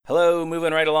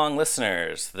moving right along,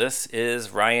 listeners. This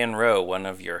is Ryan Rowe, one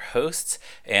of your hosts,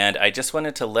 and I just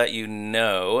wanted to let you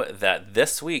know that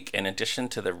this week, in addition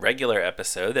to the regular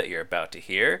episode that you're about to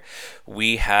hear,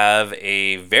 we have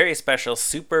a very special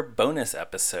super bonus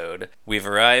episode. We've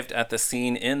arrived at the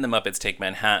scene in The Muppets Take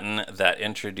Manhattan that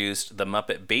introduced the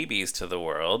Muppet Babies to the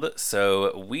world,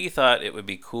 so we thought it would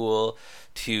be cool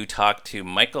to talk to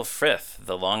Michael Frith,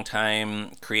 the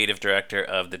longtime creative director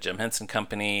of the Jim Henson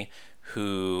Company,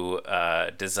 who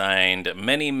designed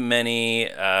many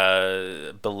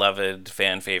beloved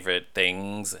fan favorite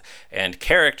things and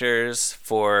characters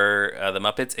for the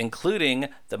Muppets, including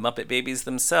the Muppet Babies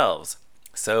themselves.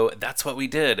 So that's what we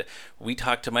did. We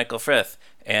talked to Michael Frith,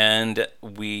 and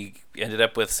we ended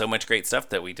up with so much great stuff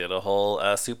that we did a whole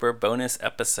super bonus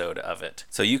episode of it.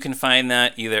 So you can find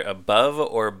that either above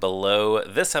or below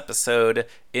this episode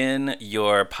in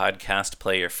your podcast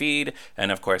player feed.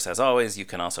 And of course, as always, you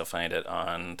can also find it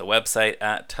on the website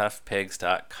at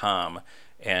toughpigs.com.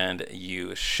 And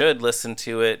you should listen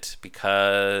to it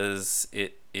because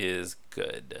it is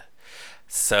good.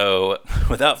 So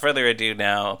without further ado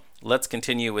now, let's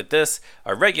continue with this,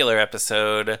 our regular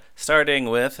episode, starting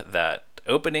with that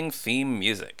opening theme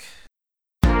music.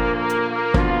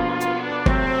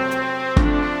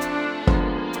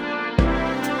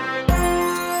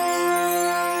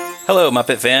 Hello,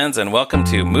 Muppet fans, and welcome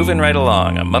to Moving Right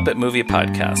Along, a Muppet movie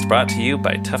podcast brought to you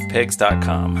by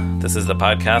toughpigs.com. This is the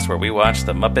podcast where we watch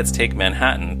The Muppets Take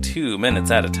Manhattan 2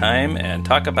 minutes at a time and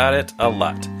talk about it a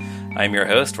lot. I'm your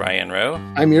host, Ryan Rowe.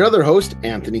 I'm your other host,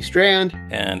 Anthony Strand.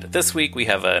 And this week we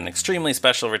have an extremely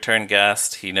special return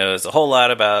guest. He knows a whole lot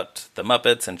about the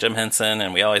Muppets and Jim Henson,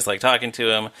 and we always like talking to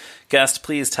him. Guest,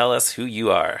 please tell us who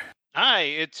you are. Hi,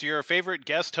 it's your favorite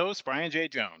guest host, Brian J.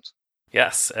 Jones.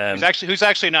 Yes. And who's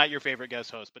actually not your favorite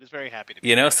guest host, but is very happy to be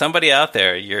here. Somebody out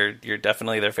there, you're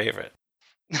definitely their favorite.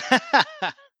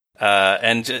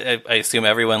 And I assume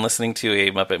everyone listening to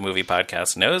a Muppet movie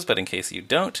podcast knows, but in case you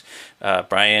don't,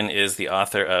 Brian is the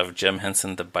author of Jim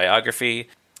Henson, the biography,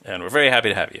 and we're very happy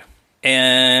to have you.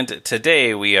 And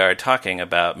today we are talking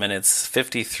about minutes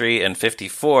 53 and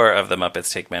 54 of The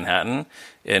Muppets Take Manhattan,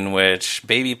 in which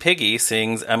Baby Piggy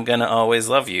sings I'm Gonna Always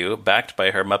Love You, backed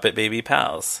by her Muppet Baby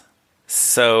pals.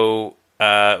 So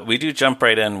we do jump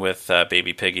right in with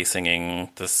Baby Piggy singing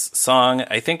this song.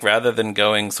 I think rather than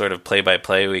going sort of play by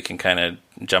play, we can kind of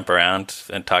jump around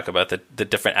and talk about the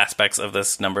different aspects of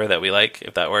this number that we like,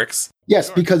 if that works. Yes,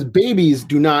 because babies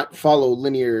do not follow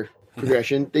linear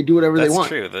progression. They do whatever they want.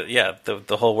 That's true.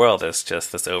 The whole world is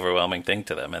just this overwhelming thing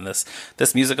to them. And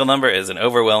this musical number is an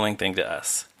overwhelming thing to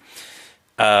us.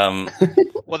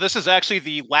 Well, this is actually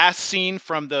the last scene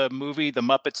from the movie The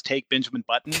Muppets Take Benjamin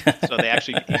Button, so they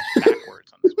actually age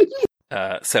backwards on this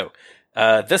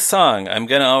one. This song, I'm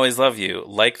Gonna Always Love You,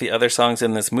 like the other songs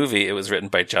in this movie, it was written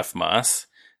by Jeff Moss.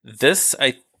 This,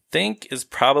 I think, is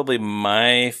probably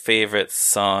my favorite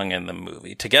song in the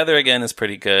movie. Together Again is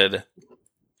pretty good,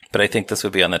 but I think this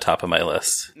would be on the top of my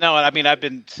list. No, I mean, I've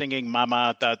been singing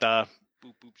Mama Da Da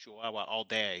Boop Boop Chihuahua all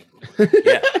day.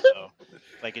 Yeah. So.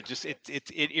 Like it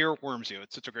earworms you.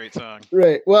 It's such a great song.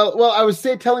 Right. Well, I was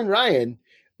telling Ryan,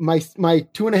 my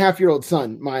 2.5-year-old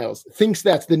son, Miles, thinks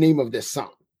that's the name of this song.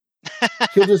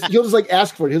 He'll just like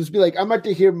ask for it. He'll just be like, I'm about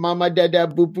to hear Mama Dada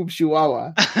Boop Boop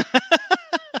Chihuahua.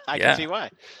 I can see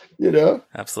why.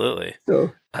 Absolutely.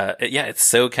 So it's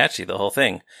so catchy, the whole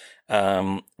thing.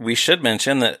 We should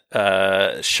mention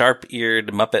that sharp-eared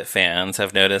Muppet fans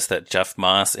have noticed that Jeff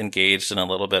Moss engaged in a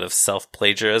little bit of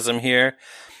self-plagiarism here.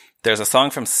 There's a song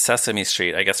from Sesame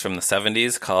Street, I guess from the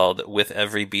 70s, called With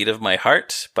Every Beat of My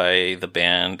Heart by the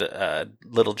band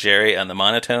Little Jerry and the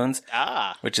Monotones,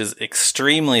 which is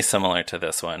extremely similar to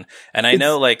this one. And I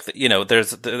know, there's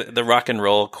the rock and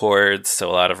roll chords, so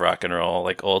a lot of rock and roll,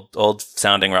 like old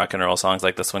sounding rock and roll songs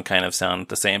like this one kind of sound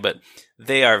the same, but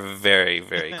they are very,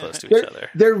 very close to each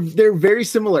other. They're very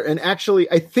similar. And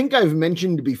actually, I think I've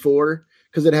mentioned before,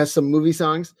 because it has some movie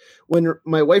songs, when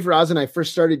my wife Roz and I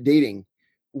first started dating,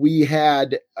 we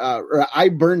had I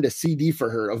burned a CD for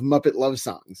her of Muppet love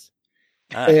songs,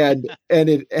 and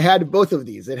it had both of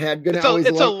these. It had It's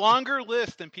a longer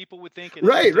list than people would think.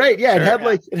 Right. Yeah,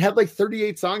 it had like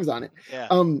 38 songs on it. Yeah.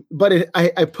 But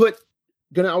I put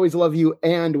Gonna Always Love You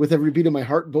and With Every Beat of My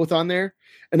Heart both on there,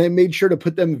 and I made sure to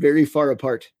put them very far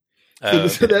apart so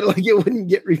that like it wouldn't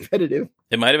get repetitive.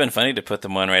 It might have been funny to put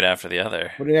them one right after the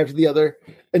other.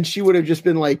 And she would have just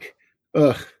been like,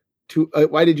 ugh.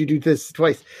 Why did you do this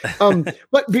twice?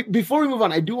 But before we move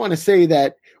on, I do want to say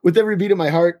that With Every Beat of My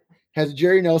Heart has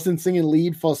Jerry Nelson singing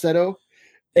lead falsetto,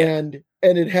 and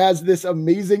it has this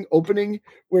amazing opening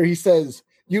where he says,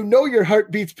 You know your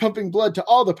heart beats pumping blood to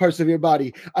all the parts of your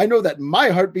body. I know that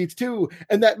my heart beats too,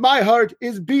 and that my heart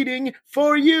is beating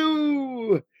for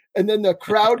you. And then the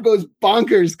crowd goes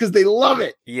bonkers because they love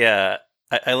it. Yeah,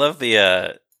 I love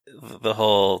the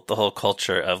whole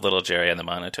culture of Little Jerry and the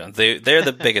Monotones. They're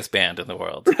the biggest band in the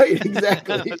world. Right,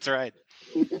 exactly. That's right.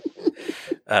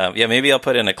 Yeah, maybe I'll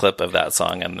put in a clip of that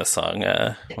song and this song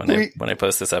when I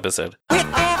post this episode. With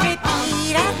every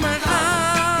beat of my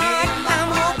heart,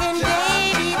 I'm hoping,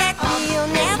 baby, that we'll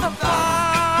never part.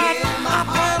 I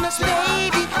promise,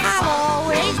 baby, I'll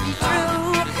always be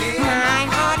true. My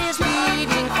heart is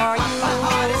beating for you. My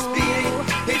heart is beating,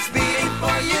 it's beating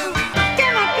for you.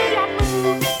 Gonna be a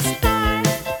movie star,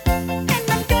 and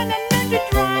I'm gonna learn to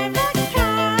drive a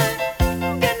car.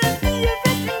 Gonna be a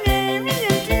veterinarian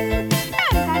too,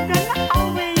 and I'm gonna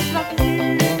always love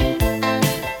you.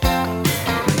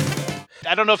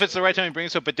 I don't know if it's the right time to bring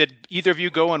this up, but did either of you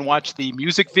go and watch the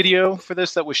music video for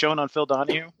this that was shown on Phil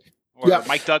Donahue or Yeah.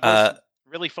 Mike Douglas?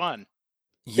 Really fun.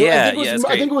 Yeah,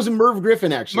 I think it was Merv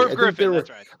Griffin actually. Merv Griffin, that's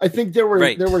right. I think there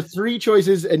were 3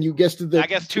 choices, and you guessed I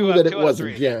guess two that it out of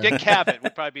wasn't. 3. Yeah, Dick Cavett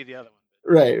would probably be the other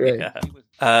one. right.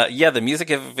 Yeah. The music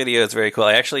video is very cool.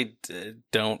 I actually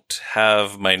don't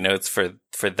have my notes for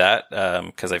that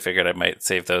because I figured I might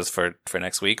save those for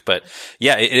next week. But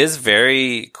yeah, it is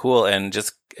very cool and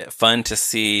just fun to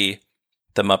see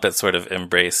the Muppets sort of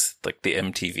embrace like the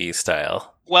MTV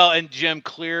style. Well, and Jim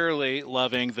clearly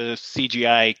loving the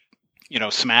CGI,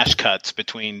 smash cuts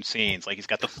between scenes. Like he's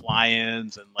got the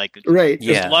fly-ins and like Right.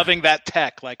 just loving that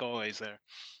tech like always there.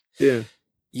 Yeah.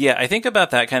 Yeah, I think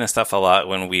about that kind of stuff a lot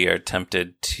when we are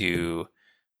tempted to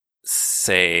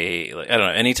say, like, I don't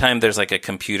know, anytime there's like a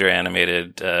computer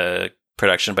animated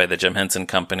production by the Jim Henson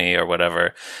Company or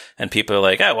whatever, and people are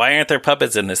like, why aren't there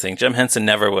puppets in this thing? Jim Henson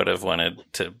never would have wanted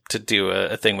to do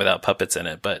a thing without puppets in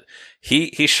it, but he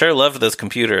sure loved those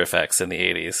computer effects in the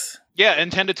 80s. Yeah,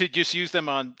 intended to just use them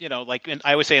on,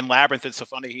 I always say in Labyrinth, it's so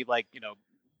funny, he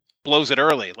blows it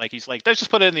early. Like he's like, let's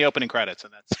just put it in the opening credits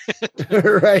and that's it.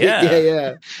 Right. Yeah. Yeah.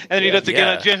 And then he does it again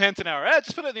Yeah. on Jim Henson Hour.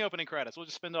 Just put it in the opening credits. We'll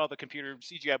just spend all the computer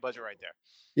CGI budget right there.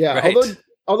 Yeah. Right.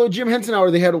 Although Jim Henson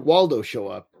Hour, they had Waldo show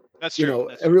up. That's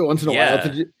true. Every once in a while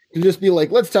Yeah. to just be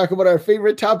like, let's talk about our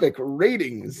favorite topic,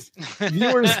 ratings.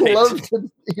 Viewers Right. love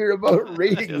to hear about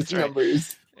ratings That's right.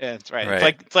 numbers. Yeah, that's right.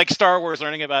 Right. It's like Star Wars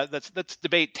learning about let's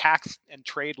debate tax and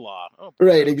trade law. Oh,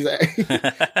 Right, exactly.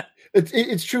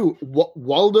 It's true.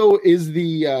 Waldo is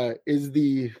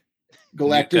the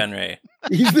galactic. Newt Gunray.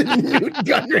 He's the Newt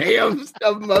Gunray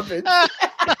of Muppets.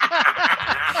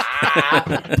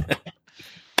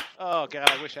 Oh God,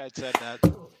 I wish I had said that.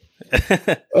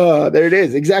 There it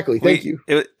is. Exactly. Thank you.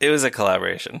 It was a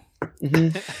collaboration.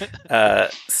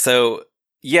 Mhm. So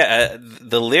yeah,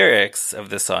 the lyrics of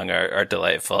this song are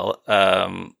delightful.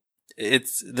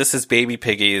 This is Baby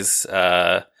Piggy's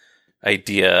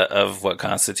idea of what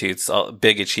constitutes all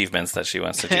big achievements that she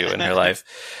wants to do in her life.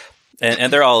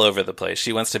 And they're all over the place.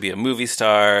 She wants to be a movie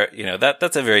star.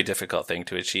 That's a very difficult thing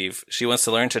to achieve. She wants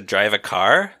to learn to drive a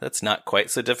car. That's not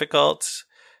quite so difficult.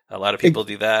 A lot of people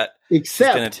do that.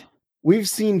 Except we've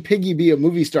seen Piggy be a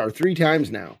movie star 3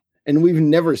 times now, and we've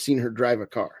never seen her drive a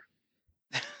car.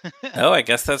 Oh, I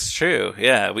guess that's true.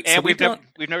 Yeah. We've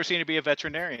never seen her be a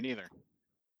veterinarian either.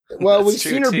 Well, That's we've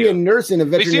true, seen her too. be a nurse in a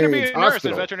We've seen her be veterinarian's a nurse at a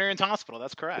hospital. veterinarian's hospital.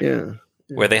 That's correct. Yeah.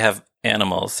 where they have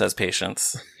animals as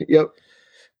patients. Yep.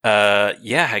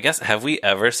 Yeah, I guess, have we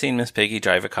ever seen Miss Piggy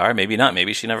drive a car? Maybe not.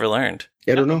 Maybe she never learned.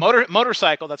 I don't know.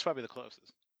 Motorcycle. That's probably the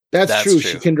closest. That's true.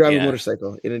 She true. can drive Yeah. a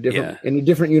motorcycle in a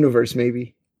different universe,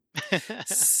 maybe.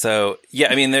 So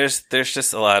yeah, I mean, there's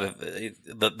just a lot of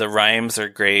the rhymes are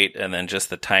great, and then just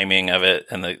the timing of it,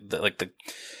 and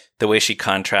the way she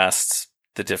contrasts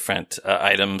the different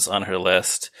items on her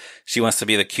list. She wants to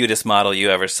be the cutest model you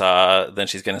ever saw. Then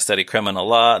she's going to study criminal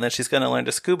law, and then she's going to learn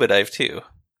to scuba dive too.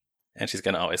 And she's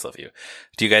going to always love you.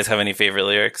 Do you guys have any favorite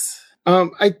lyrics?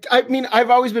 I mean, I've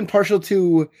always been partial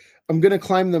to I'm going to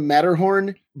climb the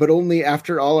Matterhorn, but only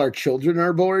after all our children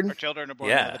are born. Our children are born.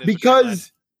 Yeah. That is a good line.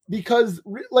 Because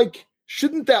like,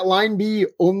 shouldn't that line be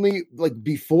only like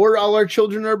before all our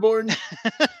children are born?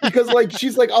 Because like,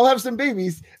 she's like, I'll have some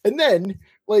babies. And then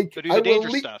like, Go do the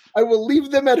dangerous stuff. I will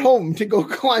leave them at home to go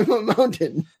climb a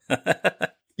mountain.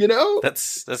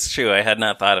 That's true. I had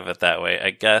not thought of it that way. I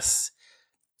guess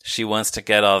she wants to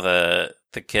get all the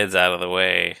kids out of the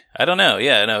way. I don't know.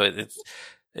 Yeah, no,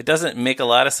 it doesn't make a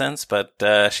lot of sense, but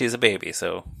she's a baby,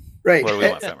 so Right. what do we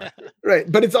want from her?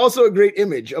 Right. But it's also a great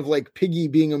image of like Piggy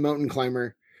being a mountain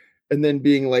climber and then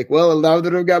being like, well, now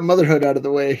that I've got motherhood out of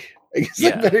the way, I guess I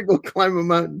Yeah. better go climb a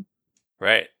mountain.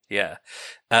 Right. Yeah.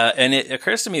 And it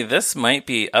occurs to me this might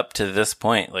be up to this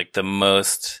point, like the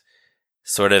most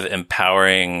sort of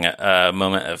empowering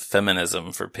moment of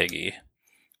feminism for Piggy,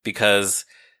 because,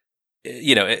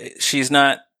 you know, she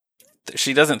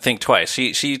doesn't think twice.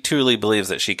 She truly believes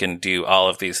that she can do all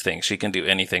of these things. She can do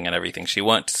anything and everything she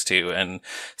wants to. And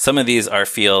some of these are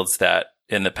fields that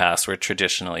in the past were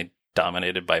traditionally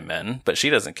dominated by men, but she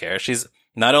doesn't care.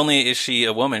 Not only is she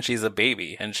a woman, she's a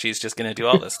baby, and she's just going to do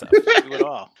all this stuff. Do it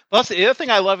all. Plus, the other thing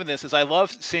I love in this is I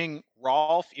love seeing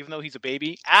Rolf, even though he's a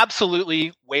baby,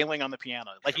 absolutely wailing on the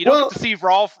piano. Like, you don't get to see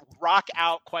Rolf rock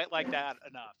out quite like that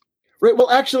enough. Right.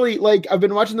 Well, actually, like, I've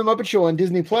been watching the Muppet Show on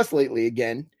Disney Plus lately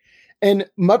again, and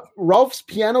Rolf's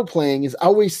piano playing is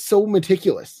always so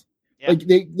meticulous. Yeah. Like,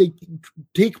 they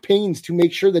take pains to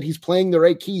make sure that he's playing the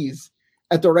right keys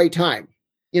at the right time.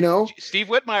 You know, Steve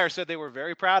Whitmire said they were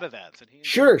very proud of that.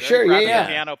 Sure, yeah.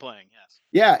 Piano playing, yes.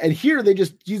 Yeah, and here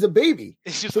he's a baby,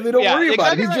 so they don't worry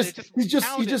about it.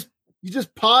 He's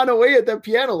just pawing away at that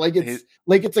piano like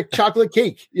it's a chocolate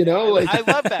cake. You know, like I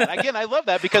love that. Again, I love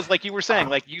that because, like you were saying,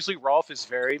 like usually Rolf is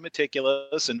very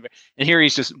meticulous, and here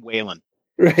he's just wailing.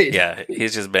 Right. Yeah,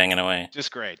 he's just banging away,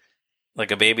 just great,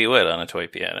 like a baby would on a toy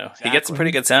piano. Exactly. He gets a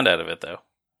pretty good sound out of it, though.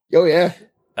 Oh yeah.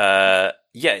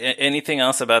 Yeah. Anything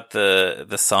else about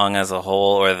the song as a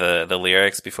whole or the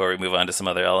lyrics before we move on to some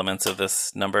other elements of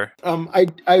this number?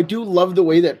 I do love the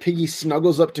way that Piggy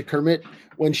snuggles up to Kermit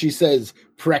when she says,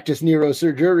 "Practice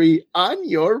neurosurgery on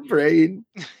your brain."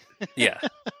 Yeah.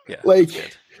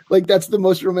 Like that's the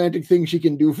most romantic thing she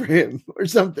can do for him or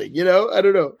something, you know? I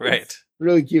don't know. Right. It's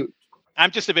really cute.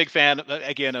 I'm just a big fan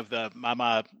again of the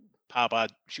Mama Papa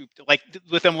shoot, like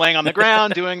with them laying on the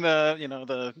ground doing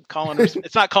the call and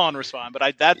it's not call and respond,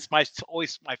 but that's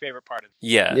always my favorite part of it.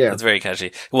 Yeah, that's very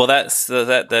catchy. Well,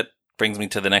 that brings me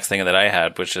to the next thing that I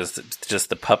had, which is just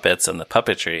the puppets and the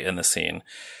puppetry in the scene,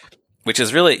 which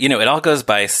is really, it all goes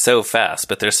by so fast,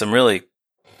 but there's some really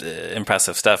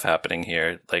impressive stuff happening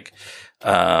here. Like,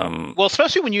 well,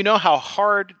 especially when you know how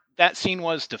hard that scene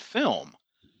was to film,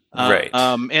 right?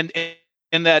 And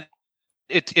that.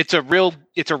 It's a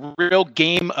real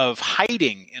game of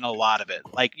hiding in a lot of it.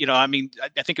 Like, I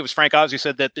think it was Frank Oz who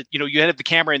said that you had the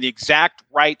camera in the exact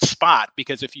right spot,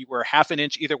 because if you were half an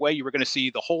inch either way, you were going to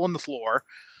see the hole in the floor,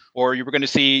 or you were going to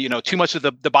see, too much of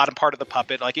the bottom part of the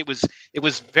puppet. Like it was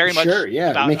very much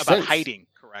about hiding.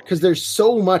 Correct. Because there's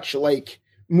so much like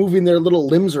moving their little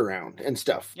limbs around and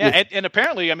stuff. Yeah, and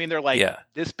apparently, they're like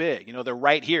this big. They're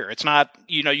right here. It's not,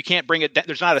 you can't bring it down.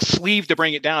 There's not a sleeve to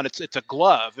bring it down. It's a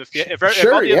glove. If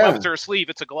all the puppets are a sleeve,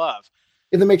 it's a glove.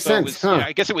 Yeah, that makes sense.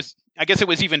 I guess it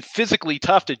was even physically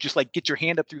tough to just like get your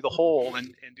hand up through the hole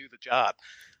and do the job.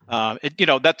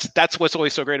 That's what's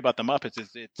always so great about the Muppets is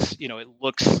it's it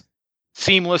looks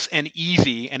seamless and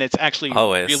easy, and it's actually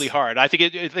really hard. I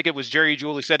think it was Jerry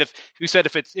Jewell who said if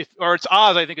it's Oz.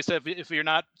 I think it said if you're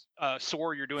not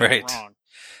sore, you're doing it wrong.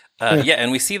 Yeah,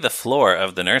 and we see the floor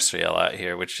of the nursery a lot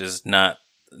here, which is not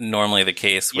normally the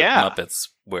case with Muppets,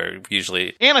 where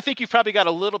usually. And I think you've probably got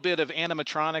a little bit of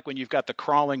animatronic when you've got the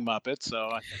crawling Muppets. So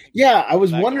I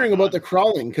was wondering about the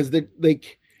crawling because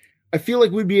I feel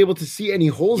like we'd be able to see any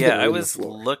holes. Yeah, I was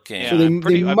looking. So they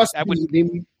must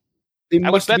be. I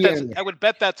would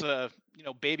bet that's a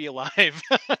Baby Alive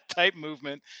type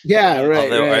movement. Yeah,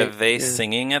 right. Although, right. are they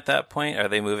singing at that point? Are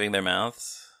they moving their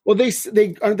mouths? Well, they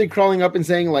aren't they crawling up and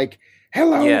saying like,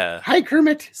 "Hello, hi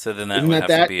Kermit." So then that would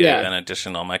have to be an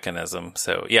additional mechanism.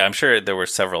 So I'm sure there were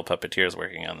several puppeteers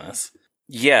working on this.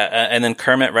 Yeah, and then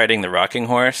Kermit riding the rocking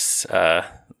horse.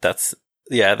 That's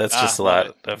just a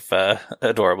lot of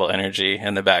adorable energy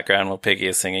in the background while Piggy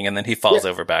is singing, and then he falls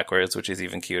over backwards, which is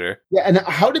even cuter. Yeah, and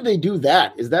how did they do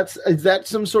that? Is that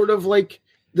some sort of like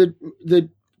the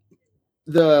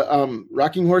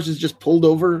rocking horse is just pulled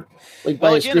over like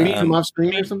by a screen from off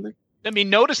screen or something?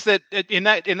 Notice that in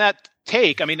that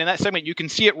take, in that segment, you can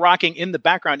see it rocking in the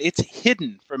background. It's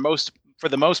hidden for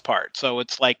the most part. So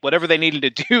it's like whatever they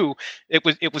needed to do,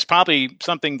 it was probably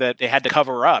something that they had to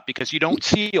cover up because you don't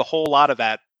see a whole lot of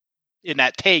that in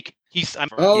that take. Sure.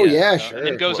 And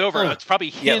then goes over. It's probably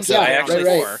hinged on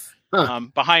the floor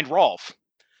behind Rolf.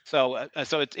 So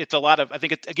it's a lot of. I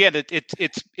think it's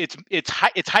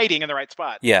hiding in the right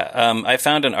spot. Yeah. I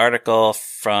found an article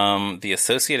from the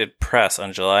Associated Press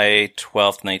on July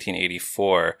 12th,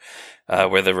 1984,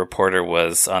 where the reporter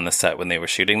was on the set when they were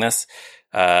shooting this.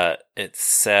 It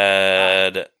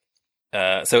said,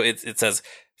 it says,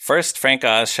 first Frank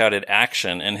Oz shouted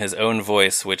action in his own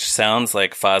voice, which sounds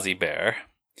like Fozzie Bear.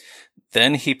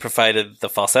 Then he provided the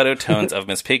falsetto tones of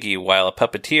Miss Piggy while a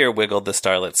puppeteer wiggled the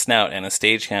starlet's snout and a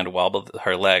stagehand wobbled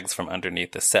her legs from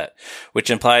underneath the set, which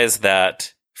implies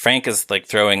that Frank is like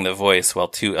throwing the voice while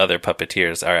two other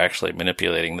puppeteers are actually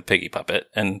manipulating the piggy puppet,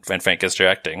 and Frank is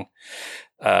directing.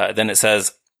 Then it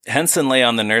says, Henson lay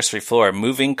on the nursery floor,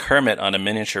 moving Kermit on a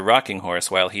miniature rocking horse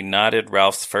while he nodded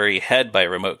Ralph's furry head by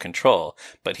remote control,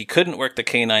 but he couldn't work the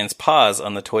canine's paws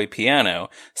on the toy piano,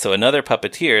 so another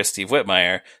puppeteer, Steve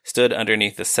Whitmire, stood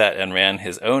underneath the set and ran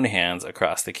his own hands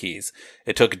across the keys.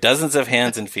 It took dozens of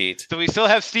hands and feet. So we still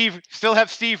have Steve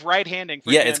right-handing.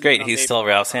 Yeah, it's great. He's still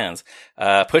Ralph's hands.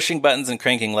 Pushing buttons and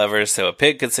cranking levers so a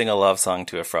pig could sing a love song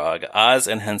to a frog. Oz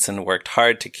and Henson worked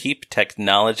hard to keep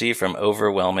technology from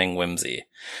overwhelming whimsy,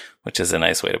 which is a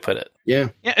nice way to put it. Yeah.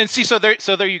 Yeah, and see, so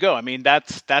there you go. I mean,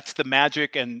 that's the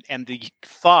magic and the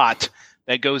thought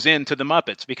that goes into the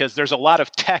Muppets, because there's a lot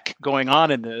of tech going on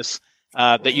in this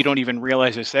that you don't even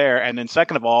realize is there. And then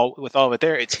second of all, with all of it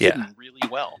there, it's hidden really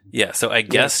well. Yeah, so I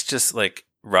guess just like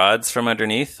rods from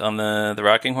underneath on the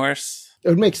rocking horse. It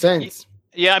would make sense.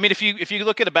 Yeah, I mean, if you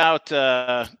look at about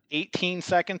 18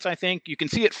 seconds, I think, you can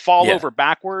see it fall over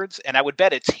backwards, and I would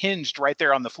bet it's hinged right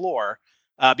there on the floor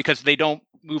because they don't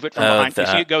move it from behind. You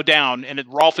see it go down, and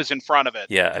Rolf is in front of it.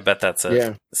 Yeah, I bet that's it.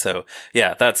 Yeah. So,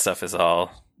 yeah, that stuff is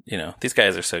all, these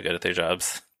guys are so good at their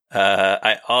jobs.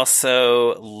 I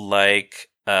also like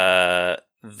first,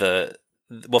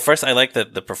 I like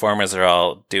that the performers are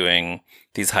all doing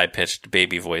these high-pitched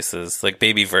baby voices, like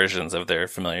baby versions of their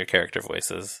familiar character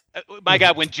voices. My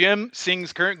God, when Jim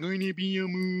sings "Current Going to Be a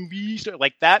Movie Star,"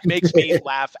 like that makes me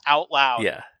laugh out loud.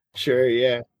 Yeah, sure,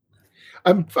 yeah.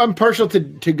 I'm partial to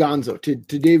Gonzo, to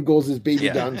Dave Goelz's baby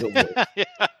Gonzo voice.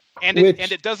 Yeah. And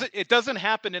it doesn't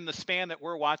happen in the span that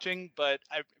we're watching, but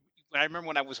I remember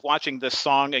when I was watching this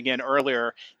song again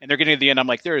earlier, and they're getting to the end, I'm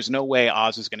like, there is no way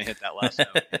Oz is going to hit that last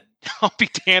note. I'll be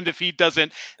damned if he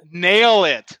doesn't nail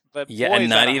it. But yeah, boy, and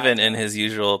not even in his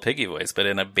usual piggy voice, but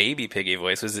in a baby piggy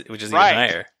voice, which is even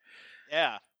higher.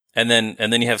 Yeah. And then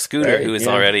you have Scooter, who is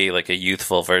already like a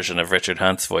youthful version of Richard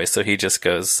Hunt's voice, so he just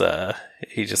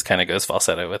kind of goes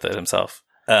falsetto with it himself.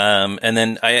 And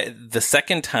then the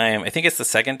second time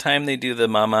they do the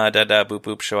Mama Dada Boop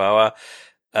Boop Chihuahua,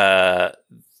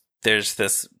 there's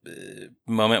this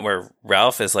moment where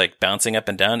Ralph is like bouncing up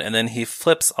and down, and then he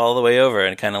flips all the way over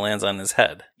and kind of lands on his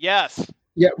head. Yes.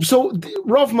 Yeah. So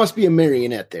Ralph must be a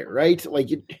marionette there, right? Like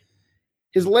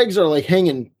his legs are like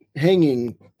hanging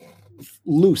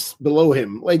loose below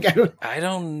him. Like I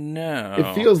don't know.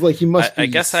 It feels like he must. I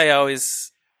guess I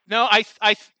always. No, I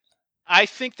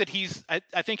think that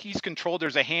I think he's controlled.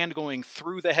 There's a hand going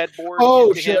through the headboard.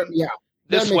 Oh, sure. Yeah.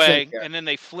 This way, sense, yeah. And then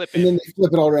they flip it. And then they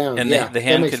flip it all around. And the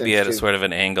hand could be at a sort of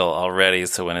an angle already,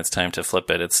 so when it's time to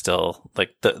flip it, it's still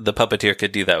like the puppeteer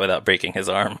could do that without breaking his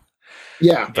arm.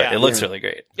 Yeah. But it looks really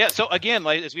great. Yeah, so again,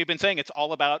 like as we've been saying, it's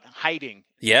all about hiding.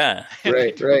 Yeah.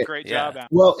 Right. Great job. Out.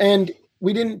 Well, and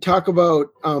we didn't talk about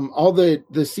all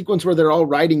the sequence where they're all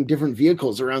riding different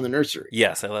vehicles around the nursery.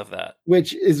 Yes, I love that.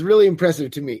 Which is really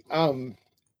impressive to me. I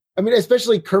mean,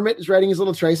 especially Kermit is riding his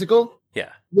little tricycle. Yeah.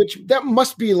 Which that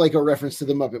must be like a reference to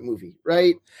the Muppet movie,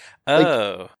 right?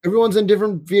 Oh. Like, everyone's in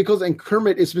different vehicles, and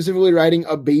Kermit is specifically riding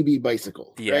a baby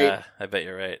bicycle. Yeah, right? I bet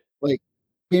you're right. Like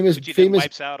famous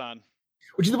wipes out on.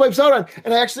 Which he wipes out on.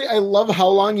 And I love how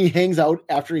long he hangs out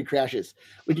after he crashes.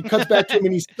 Like it cuts back to him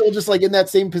and he's still just like in that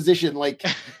same position, like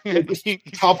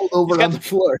toppled over on the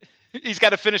floor. He's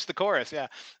got to finish the chorus, yeah.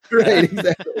 Right,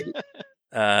 exactly.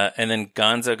 And then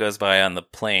Gonzo goes by on the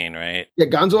plane, right? Yeah,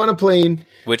 Gonzo on a plane.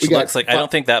 Which looks like, I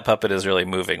don't think that puppet is really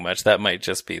moving much. That might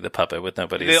just be the puppet with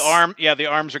nobody's... The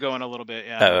arms are going a little bit,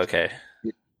 yeah. Oh, okay.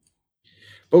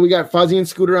 But we got Fozzie and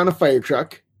Scooter on a fire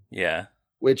truck. Yeah.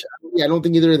 Which, I don't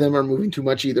think either of them are moving too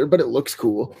much either, but it looks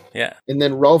cool. Yeah. And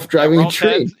then Rolf driving a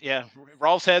train.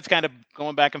 Rolf's head's kind of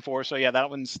going back and forth. So, yeah,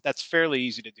 that's fairly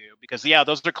easy to do because,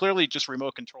 those are clearly just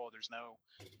remote control. There's no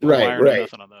wire,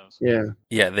 nothing on those. Yeah.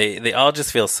 Yeah, they all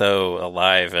just feel so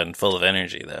alive and full of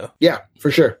energy, though. Yeah,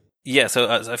 for sure. Yeah, so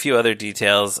a few other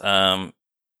details.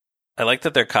 I like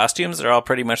that their costumes are all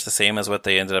pretty much the same as what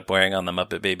they ended up wearing on the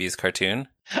Muppet Babies cartoon.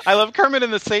 I love Kermit in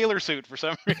the sailor suit for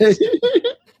some reason.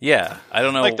 Yeah, I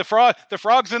don't know. Like the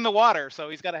frog's in the water, so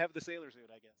he's got to have the sailor suit,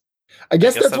 I guess. I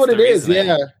guess that's what it is.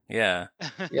 Yeah.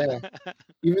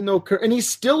 Even though, and he's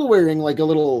still wearing like a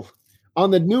little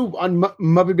on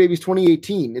Muppet Babies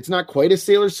 2018. It's not quite a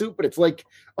sailor suit, but it's like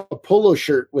a polo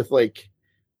shirt with like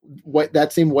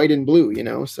that same white and blue,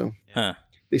 So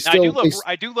they still.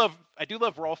 I do love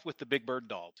Rolf with the Big Bird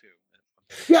doll too.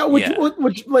 Yeah,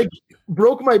 which like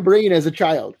broke my brain as a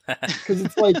child because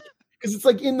it's like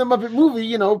in the Muppet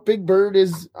movie, Big Bird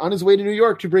is on his way to New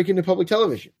York to break into public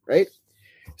television, right?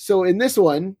 So in this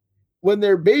one, when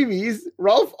they're babies,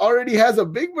 Rolf already has a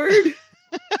Big Bird.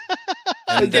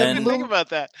 I And didn't then think about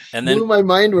that. and Blew then my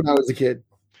mind when I was a kid.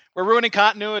 We're ruining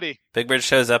continuity. Big Bird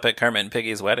shows up at Kermit and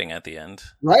Piggy's wedding at the end.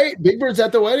 Right? Big Bird's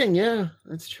at the wedding. Yeah,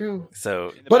 that's true. So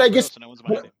In the But back I row, guess- so no one's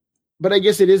behind him. But I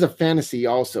guess it is a fantasy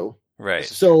also. right.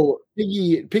 So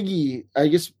Piggy, I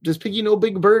guess, does Piggy know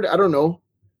Big Bird? I don't know.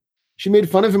 She made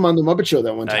fun of him on the Muppet Show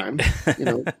that one time. You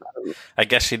know, I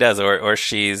guess she does, or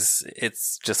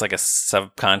it's just like a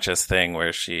subconscious thing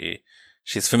where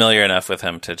she's familiar enough with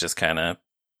him to just kind of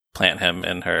plant him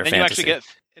in her Then fantasy.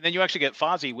 you actually get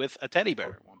Fozzie with a teddy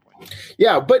bear at one point.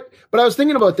 yeah. But I was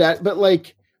thinking about that. But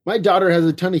like, my daughter has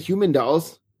a ton of human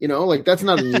dolls. You know, like that's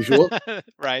not unusual.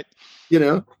 Right. You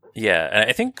know, Yeah, and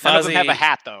I think None of them Fozzie have a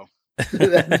hat though.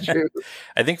 that's true.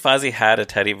 I think Fozzie had a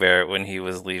teddy bear when he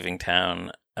was leaving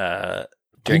town. He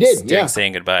During, did, during yeah.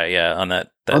 saying goodbye. Yeah, on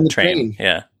that On the train. train.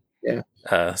 Yeah,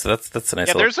 Yeah. So that's a nice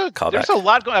Yeah, little callback. there's a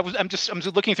lot going. I'm just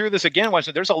looking through this again.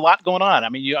 Watching, there's a lot going on. I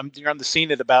mean, you're on the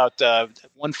scene at about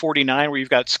 149 where you've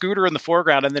got Scooter in the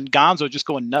foreground and then Gonzo just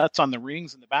going nuts on the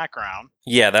rings in the background.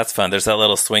 Yeah, that's fun. There's that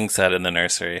little swing set in the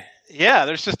nursery. Yeah,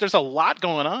 there's a lot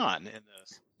going on in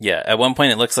this. Yeah, at one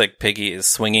point it looks like Piggy is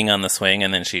swinging on the swing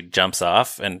and then she jumps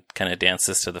off and kind of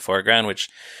dances to the foreground, which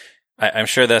I'm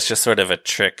sure that's just sort of a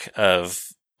trick of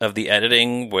the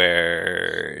editing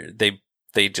where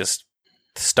they just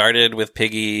started with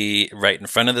Piggy right in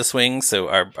front of the swing, so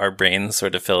our brains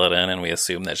sort of fill it in and we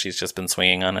assume that she's just been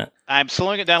swinging on it. I'm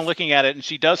slowing it down, looking at it, and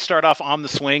she does start off on the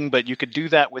swing, but you could do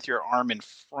that with your arm in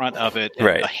front of it. And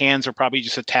Right. The hands are probably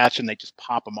just attached, and they just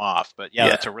pop them off. But yeah,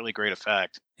 Yeah. that's a really great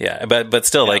effect. Yeah, but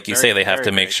still, Yeah, like you very, say, they have very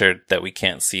to make great. sure that we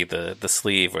can't see the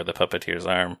sleeve or the puppeteer's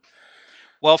arm.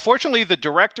 Well, fortunately, the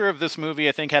director of this movie,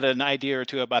 I think, had an idea or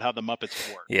two about how the Muppets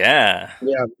work. Yeah,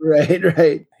 Yeah,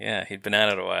 right. yeah, he'd been at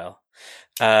it a while.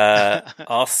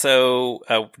 Also,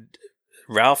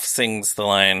 Ralph sings the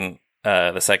line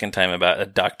the second time about a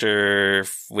doctor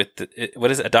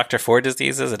what is it? A doctor for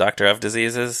diseases, a doctor of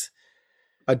diseases.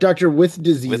 A doctor with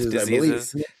diseases, With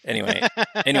diseases. I believe.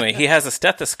 Anyway, he has a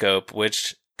stethoscope,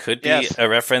 which could be Yes. a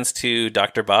reference to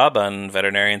Dr. Bob on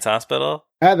Veterinarian's Hospital.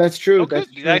 Ah, that's true. Oh, good.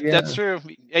 That's true. That's true.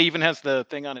 He even has the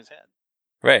thing on his head.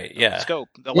 Right? The Yeah, scope,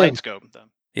 the Yeah. light scope.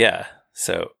 yeah.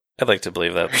 So I'd like to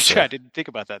believe that's. I didn't think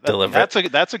about that. Deliberate.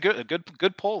 That's a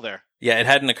good pull there. Yeah, it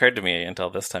hadn't occurred to me until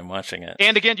this time watching it.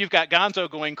 And again, you've got Gonzo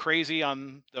going crazy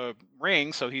on the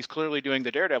ring, so he's clearly doing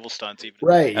the Daredevil stunts. Even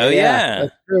Right. Oh, yeah.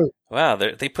 That's true. Wow,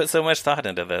 they put so much thought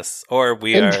into this, or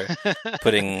we And- are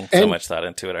putting so and- much thought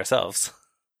into it ourselves.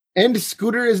 And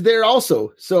Scooter is there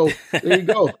also. So there you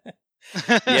go.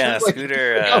 Yeah, Like,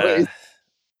 Scooter. always.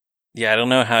 Yeah, I don't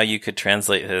know how you could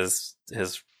translate his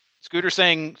Scooter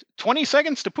saying 20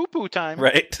 seconds to poo-poo time.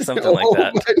 right, something like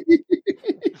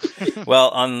that. Well,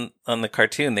 on the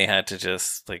cartoon, they had to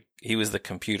just like he was the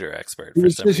computer expert. He For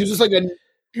was some just, he was just reason. like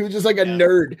he was just like a Yeah.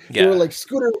 nerd. They Yeah. were like,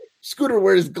 Scooter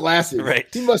wears glasses. Right.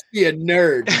 He must be a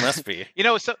nerd. He must be. You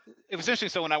know, so it was interesting.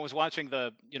 So when I was watching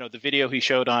the video he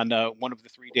showed on one of the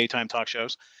 3 daytime talk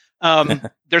shows,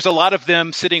 there's a lot of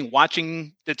them sitting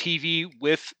watching the TV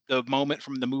with the moment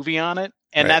from the movie on it,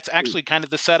 and Right. that's actually kind of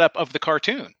the setup of the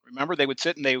cartoon. Remember, they would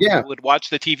sit and they Yeah. would watch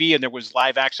the TV, and there was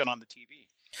live action on the TV.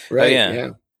 Right. yeah. Yeah.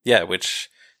 Yeah, which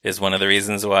is one of the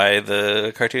reasons why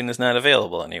the cartoon is not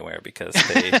available anywhere because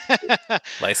they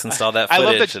licensed all that I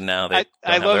love footage that- and now they I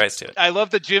don't have love- the rights to it. I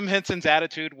love that Jim Henson's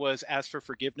attitude was ask for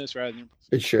forgiveness rather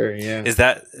than. Sure. Yeah. Is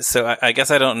that so? I guess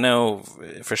I don't know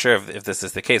for sure if this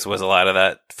is the case. Was a lot of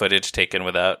that footage taken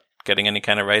without getting any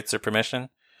kind of rights or permission?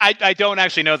 I don't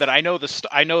actually know that. I know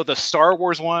the Star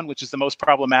Wars one, which is the most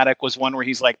problematic, was one where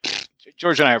he's like,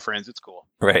 George and I are friends. It's cool.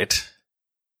 Right.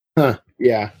 Huh.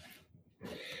 Yeah.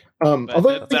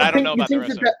 Although but I don't know about the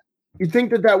rest of it. You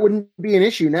think that wouldn't be an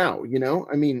issue now? You know,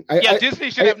 I mean, Yeah, Disney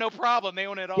should have no problem. They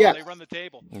own it all. Yeah. They run the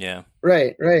table. Yeah.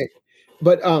 right.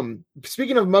 But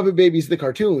speaking of Muppet Babies the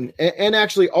cartoon, and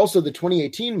actually also the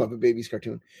 2018 Muppet Babies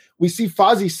cartoon, we see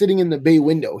Fozzie sitting in the bay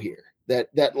window here.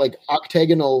 That like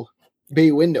octagonal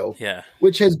bay window, Yeah.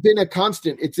 which has been a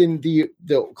constant. It's in the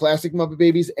classic Muppet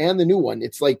Babies and the new one.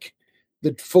 It's like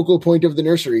the focal point of the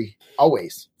nursery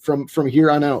always from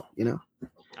here on out. You know,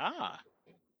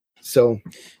 so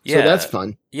Yeah. that's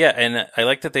fun. Yeah, and I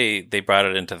like that they brought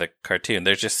it into the cartoon.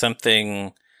 There's just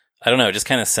something, I don't know, it just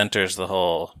kind of centers the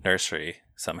whole nursery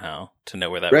somehow to know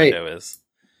where that Right. window is.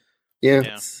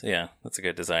 Yeah. Yeah. That's a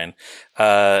good design.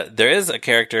 There is a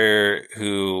character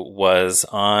who was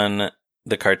on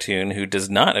the cartoon who does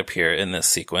not appear in this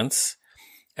sequence,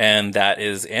 and that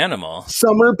is Animal.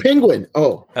 Summer Penguin.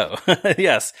 Oh,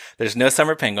 Yes. There's no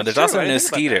Summer Penguin. There's That's true, also I no didn't think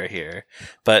about Skeeter that. here,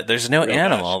 but there's no Oh, gosh.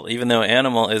 Animal, even though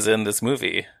Animal is in this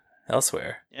movie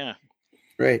elsewhere. Yeah.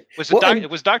 Right.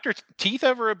 Was Dr. Teeth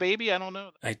ever a baby? I don't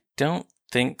know. I don't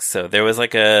think so. There was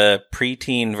like a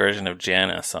preteen version of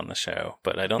Janice on the show,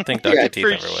 but I don't think Dr. Yeah, Teeth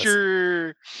For ever was.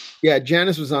 sure. Yeah,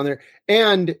 Janice was on there,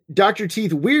 and Dr.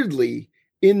 Teeth. Weirdly,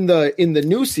 in the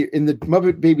new in the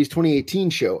Muppet Babies 2018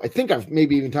 show, I think I've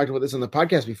maybe even talked about this on the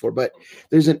podcast before, but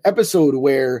there's an episode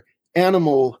where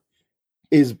Animal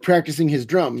is practicing his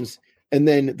drums, and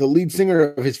then the lead singer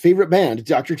of his favorite band,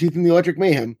 Dr. Teeth and the Electric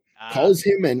Mayhem, calls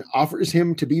him and offers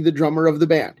him to be the drummer of the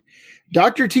band.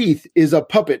 Dr. Teeth is a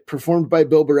puppet performed by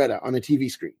Bill Beretta on a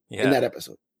TV screen in that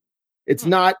episode. It's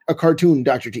not a cartoon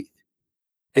Dr. Teeth.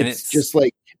 It's just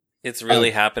like it's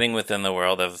really happening within the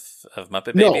world of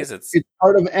Muppet no, Babies. It's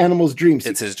part of Animal's dream It's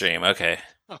sequence. his dream. Okay.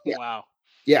 Oh, Yeah. wow.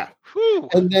 Yeah. Whew.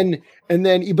 And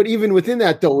then, but even within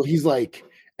that though, he's like,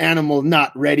 Animal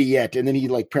not ready yet. And then he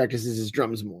like practices his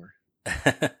drums more.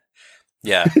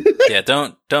 Yeah.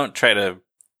 Don't try to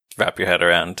wrap your head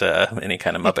around any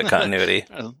kind of Muppet continuity.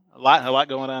 A lot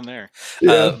going on there.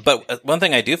 But one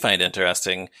thing I do find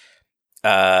interesting,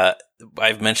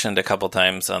 I've mentioned a couple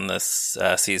times on this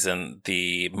season,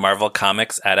 the Marvel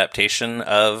Comics adaptation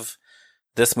of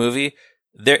this movie.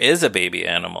 There is a baby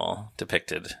animal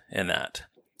depicted in that.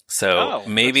 So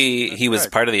maybe he was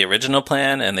part of the original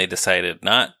plan and they decided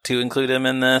not to include him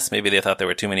in this. Maybe they thought there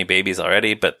were too many babies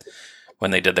already, but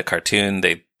when they did the cartoon,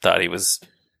 they thought he was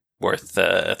worth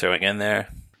throwing in there.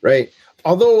 Right.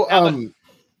 Although,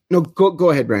 no, go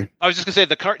ahead, Brian. I was just gonna say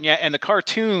the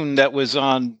cartoon that was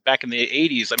on back in the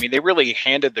 80s. I mean, they really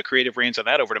handed the creative reins on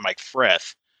that over to Mike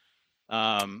Frith.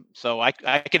 So I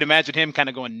could imagine him kind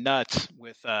of going nuts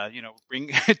with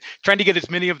trying to get as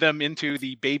many of them into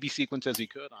the baby sequence as he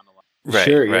could on the line. Right,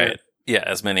 Sure, yeah. right. Yeah,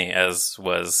 as many as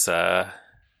was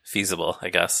feasible, I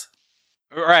guess.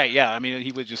 Right, yeah. I mean,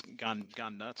 he was just gone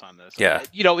nuts on this. Yeah.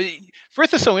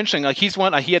 Frith is so interesting. Like he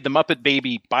had the Muppet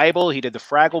Baby Bible, he did the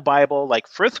Fraggle Bible. Like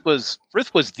Frith was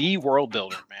the world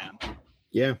builder, man.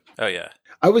 Yeah. Oh, yeah.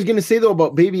 I was going to say though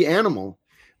about Baby Animal,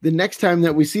 the next time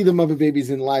that we see the Muppet Babies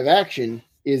in live action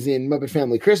is in Muppet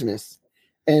Family Christmas,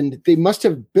 and they must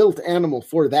have built Animal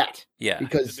for that. Yeah.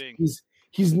 Because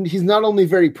he's not only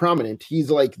very prominent, he's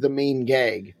like the main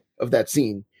gag of that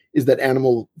scene is that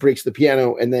Animal breaks the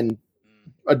piano and then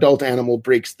adult Animal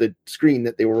breaks the screen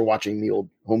that they were watching the old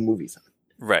home movies on.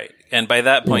 Right. And by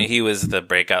that point, he was the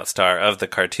breakout star of the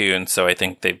cartoon, so I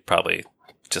think they probably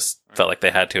just felt like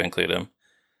they had to include him.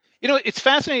 It's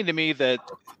fascinating to me that,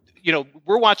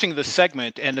 we're watching this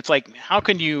segment and it's like, how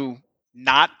can you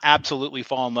not absolutely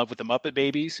fall in love with the Muppet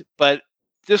Babies? But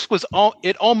this was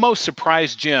it almost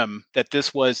surprised Jim that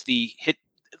this was the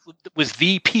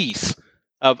piece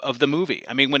of the movie.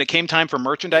 I mean, when it came time for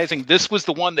merchandising, this was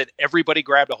the one that everybody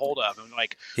grabbed a hold of and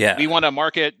like, we want to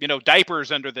market,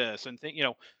 diapers under this and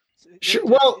Sure.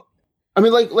 Well, I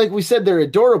mean, like we said, they're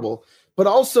adorable, but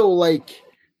also like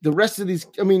the rest of these,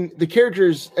 I mean, the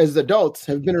characters as adults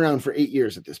have been around for 8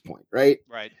 years at this point, right?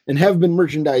 Right. And have been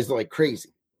merchandised like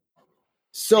crazy.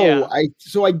 So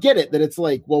I get it that it's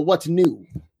like, well, what's new?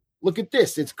 Look at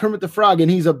this. It's Kermit the Frog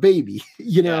and he's a baby,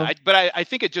 know? I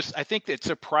think it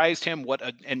surprised him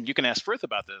and you can ask Frith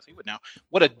about this. He would know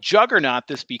what a juggernaut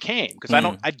this became. Because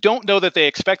I don't know that they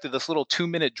expected this little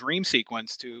 2-minute dream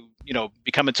sequence to,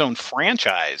 become its own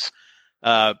franchise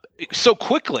so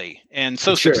quickly and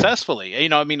so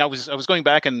successfully. I mean, I was going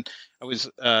back and I was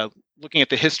looking at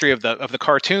the history of the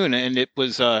cartoon, and it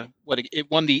was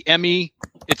it won the Emmy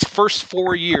its first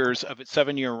 4 years of its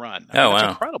 7-year run. It's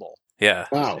incredible. Yeah.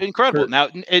 Wow. Incredible. Now,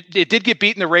 it did get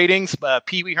beat in the ratings.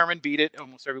 Pee Wee Herman beat it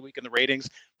almost every week in the ratings,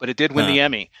 but it did win the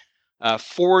Emmy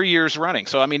 4 years running.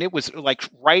 So, I mean, it was like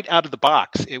right out of the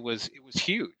box. It was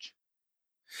huge.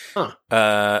 Huh.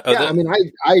 I mean,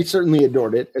 I certainly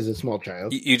adored it as a small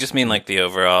child. You just mean like the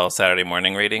overall Saturday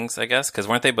morning ratings, I guess? Because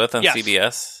weren't they both on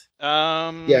CBS?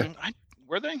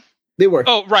 Were they? They were.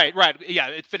 Oh, right. Yeah,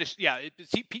 it finished. Yeah,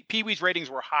 Pee Wee's ratings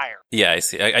were higher. Yeah, I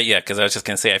see. Because I was just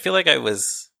going to say, I feel like I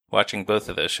was watching both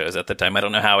of those shows at the time. I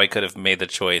don't know how I could have made the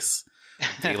choice.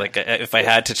 Like, if I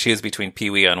had to choose between Pee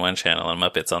Wee on one channel and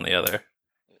Muppets on the other.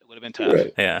 It would have been tough.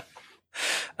 Right. Yeah.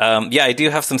 I do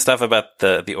have some stuff about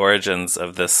the origins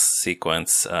of this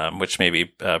sequence, which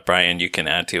maybe, Brian, you can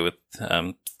add to with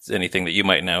anything that you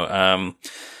might know.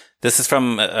 This is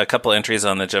from a couple entries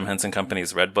on the Jim Henson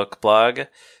Company's Redbook blog.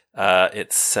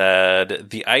 It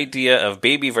said the idea of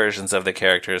baby versions of the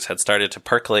characters had started to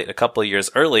percolate a couple years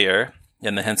earlier,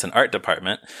 In the Henson art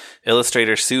department,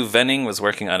 illustrator Sue Venning was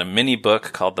working on a mini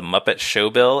book called The Muppet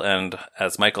Showbill, and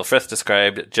as Michael Frith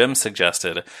described, Jim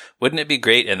suggested, wouldn't it be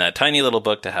great in that tiny little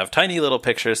book to have tiny little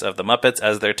pictures of the Muppets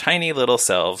as their tiny little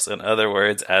selves, in other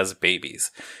words, as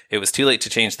babies? It was too late to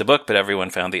change the book, but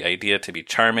everyone found the idea to be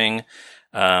charming.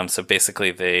 So basically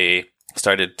they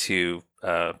started to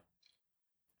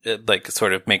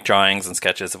sort of make drawings and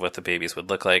sketches of what the babies would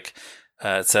look like.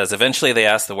 It says, eventually they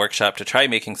asked the workshop to try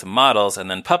making some models and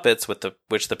then puppets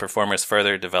which the performers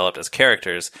further developed as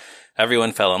characters.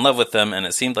 Everyone fell in love with them, and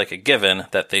it seemed like a given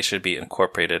that they should be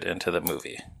incorporated into the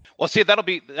movie. Well, see, that'll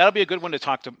be a good one to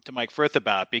talk to Mike Frith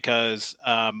about, because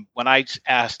when I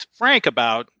asked Frank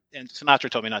about, and Sinatra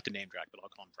told me not to name drop, but I'll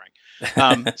call him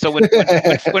Frank. So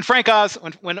when Frank Oz,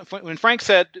 when Frank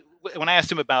said, when I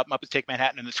asked him about Muppets Take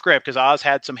Manhattan in the script, because Oz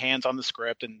had some hands on the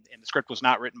script, and the script was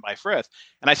not written by Frith,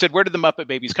 and I said, where did the Muppet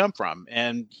Babies come from?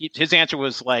 And his answer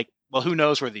was like, well, who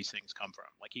knows where these things come from?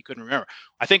 Like, he couldn't remember.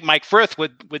 I think Mike Frith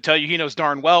would tell you he knows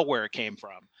darn well where it came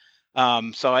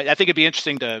from. So I think it'd be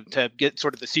interesting to get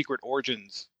sort of the secret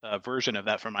origins version of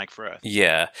that from Mike Frith.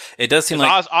 Yeah, it does seem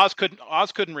like Oz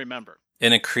couldn't remember.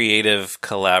 In a creative,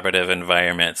 collaborative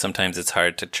environment, sometimes it's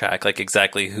hard to track like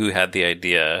exactly who had the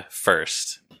idea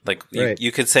first. Like Right.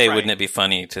 you could say, Right. wouldn't it be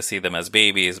funny to see them as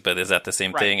babies? But is that the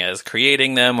same thing as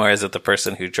creating them, or is it the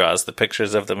person who draws the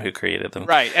pictures of them who created them?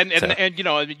 Right, and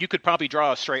So- you could probably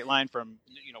draw a straight line from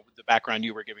the background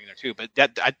you were giving there too. But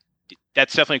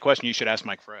that's definitely a question you should ask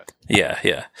Mike Frith.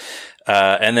 Yeah.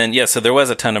 And then, so there was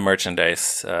a ton of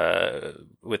merchandise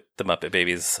with the Muppet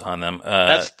Babies on them.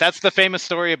 That's the famous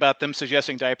story about them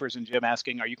suggesting diapers and Jim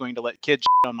asking, "Are you going to let kids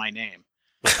shit on my name?"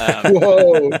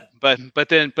 Whoa. But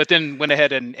then went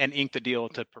ahead and inked the deal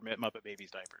to permit Muppet Babies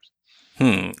diapers.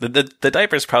 The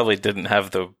diapers probably didn't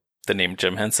have the name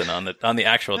Jim Henson on the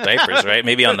actual diapers, right?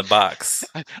 Maybe on the box.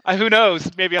 Who knows?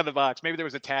 Maybe on the box. Maybe there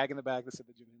was a tag in the bag that said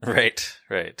the Jim Henson.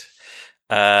 Right.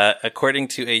 According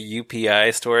to a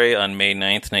UPI story on May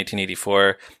 9th,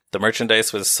 1984, the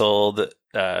merchandise was sold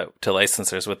to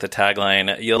licensors with the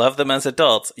tagline, "You'll love them as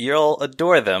adults, you'll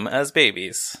adore them as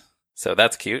babies." So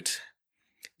that's cute.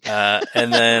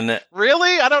 And then...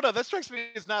 Really? I don't know. That strikes me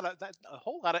as not a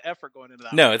whole lot of effort going into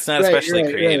that. No, it's not especially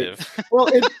creative. Well,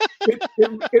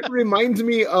 it reminds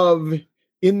me of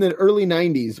in the early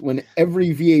 90s when every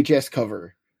VHS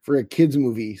cover for a kids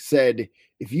movie said,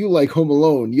 if you like Home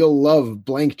Alone, you'll love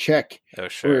Blank Check. Oh,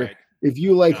 sure. Or if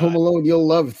you like Home Alone, you'll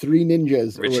love Three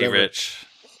Ninjas. Or Richie whatever. Rich.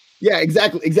 Yeah,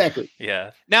 exactly.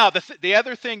 Yeah. Now, the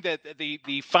other thing that the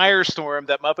firestorm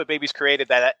that Muppet Babies created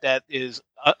that is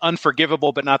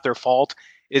unforgivable but not their fault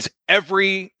is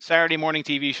every Saturday morning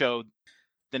TV show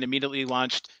then immediately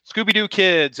launched Scooby-Doo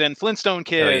Kids and Flintstone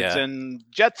Kids and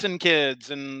Jetson Kids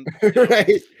and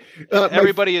Right.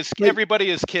 everybody is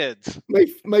kids.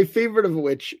 My favorite of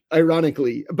which,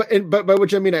 ironically, but by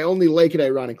which I mean I only like it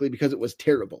ironically because it was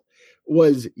terrible,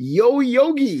 was Yo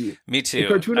Yogi. Me too. The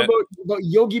cartoon about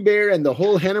Yogi Bear and the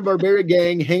whole Hanna-Barbera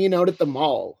gang hanging out at the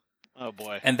mall. Oh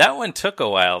boy. And that one took a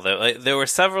while though. Like, there were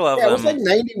several of Yeah, it them. was like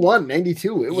 91,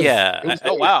 92. It was, Yeah, it was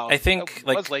Oh wow. I think,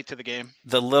 I was late to the game.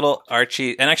 the little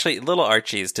Archie, and actually Little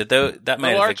Archies, that might Little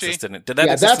have Archie. existed? Did that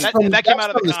yeah, exist? that's from, that came that's out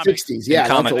of from the the comics. 60s. Yeah,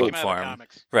 comic that's book old. Came out of the form.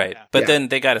 comics. Right. Yeah. But Yeah. then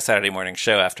they got a Saturday morning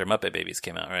show after Muppet Babies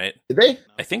came out, right? Did they?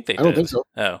 I think they did. I don't think so.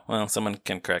 Oh, well, someone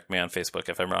can correct me on Facebook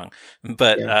if I'm wrong.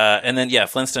 But, Yeah. and then,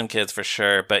 Flintstone Kids for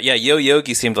sure. But yeah, Yo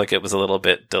Yogi seemed like it was a little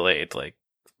bit delayed. Like,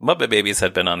 Muppet Babies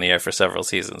had been on the air for several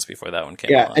seasons before that one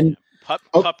came Yeah, along. and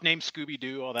Pup named Scooby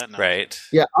Doo, all that nonsense. Right.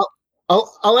 yeah,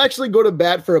 I'll actually go to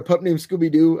bat for a pup named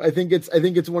Scooby Doo. I think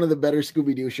it's one of the better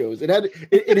Scooby Doo shows. It had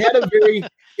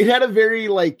a very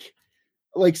like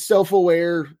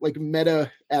self-aware, like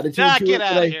meta attitude to Get it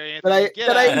out of here, that I Anthony.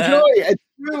 Get I out. enjoy. It's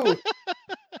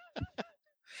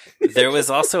true. There was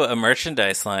also a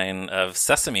merchandise line of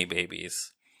Sesame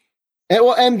Babies.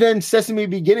 And then Sesame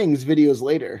Beginnings videos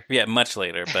later. Yeah, much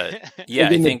later, but yeah,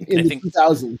 Like I in think the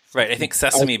 2000s. right. I think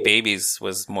Sesame Okay. Babies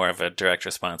was more of a direct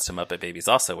response to Muppet Babies,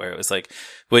 also, where it was like,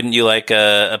 wouldn't you like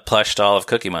a plush doll of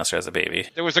Cookie Monster as a baby?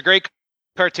 There was a great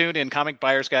cartoon in Comic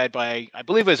Buyer's Guide by, I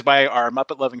believe it was by our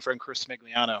Muppet loving friend Chris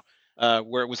Smigliano,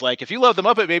 where it was like, if you love the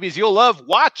Muppet Babies, you'll love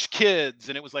Watch Kids,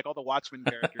 and it was like all the Watchmen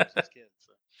characters as kids.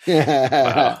 So.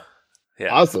 Wow.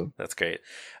 Yeah, Awesome. that's great.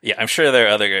 Yeah, I'm sure there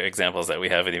are other examples that we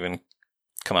haven't even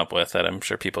come up with that I'm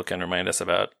sure people can remind us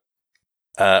about.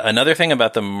 Another thing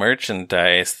about the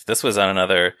merchandise, this was on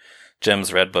another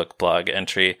Jim's Redbook blog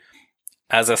entry.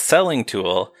 As a selling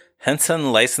tool,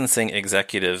 Henson licensing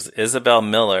executives Isabel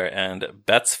Miller and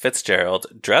Betts Fitzgerald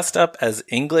dressed up as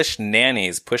English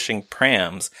nannies pushing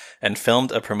prams and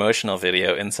filmed a promotional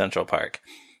video in Central Park.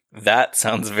 That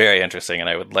sounds very interesting, and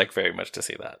I would like very much to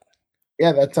see that.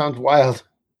 Yeah, that sounds wild.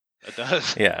 It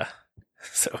does. Yeah.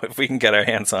 So if we can get our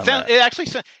hands on Sound, that. it actually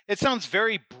it sounds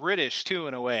very British too,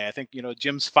 in a way. I think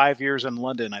Jim's 5 years in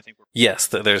London. I think we're Yes,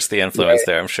 there's the influence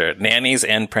there, I'm sure. Nannies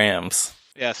and prams.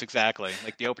 yes, exactly,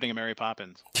 like the opening of Mary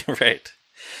Poppins. Right.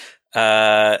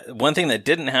 One thing that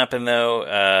didn't happen,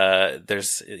 though,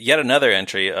 there's yet another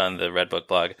entry on the Redbook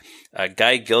blog.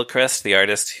 Guy Gilchrist, the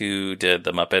artist who did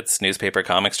the Muppets newspaper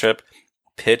comic strip,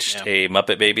 pitched a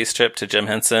Muppet Babies strip to Jim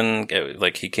Henson.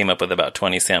 He came up with about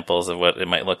 20 samples of what it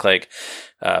might look like,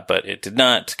 but it did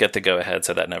not get the go-ahead,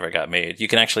 so that never got made. You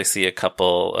can actually see a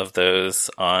couple of those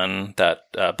on that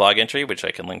blog entry, which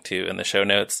I can link to in the show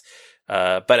notes.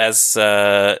 But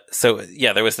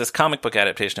there was this comic book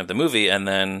adaptation of the movie, and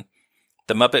then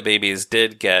the Muppet Babies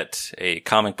did get a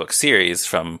comic book series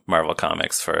from Marvel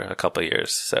Comics for a couple of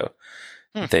years, so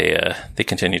they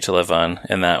continue to live on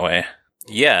in that way.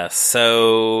 Yeah,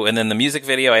 so, and then the music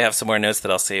video, I have some more notes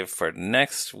that I'll save for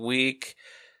next week.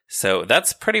 So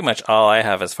that's pretty much all I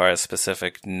have as far as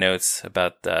specific notes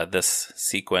about this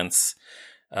sequence.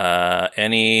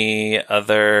 Any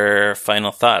other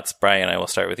final thoughts? Brian, I will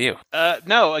start with you.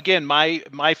 No, again, my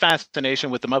fascination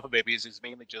with the Muppet Babies is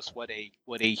mainly just what a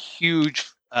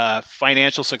huge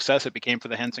financial success it became for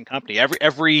the Henson Company.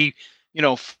 Every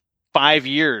 5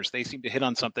 years, they seem to hit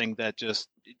on something that just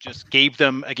gave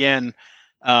them again,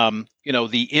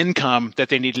 the income that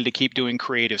they needed to keep doing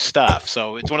creative stuff.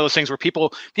 So it's one of those things where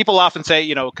people often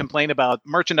say, complain about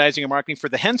merchandising and marketing for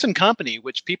the Henson Company,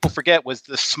 which people forget was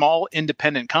the small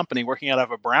independent company working out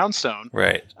of a brownstone.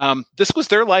 Right. This was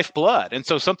their lifeblood. And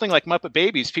so something like Muppet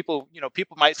Babies, people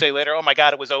might say later, oh my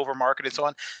God, it was over marketed and so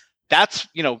on. That's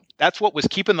what was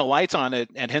keeping the lights on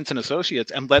at Henson Associates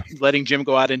and letting Jim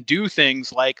go out and do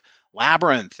things like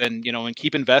Labyrinth and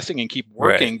keep investing and keep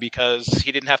working, because he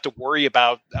didn't have to worry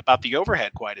about the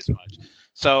overhead quite as much.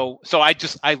 So I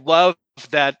love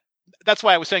that. That's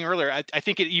why I was saying earlier, I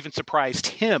think it even surprised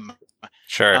him.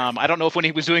 Sure. I don't know if when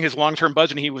he was doing his long-term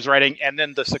budget, he was writing, and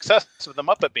then the success of the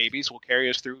Muppet Babies will carry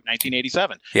us through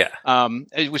 1987. Yeah.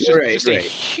 It was just a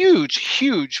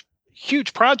huge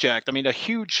project. I mean, a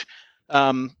huge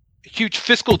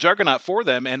fiscal juggernaut for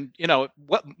them, and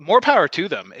what more power to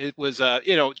them. It was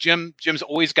Jim's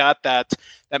always got that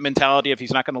mentality of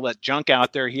he's not going to let junk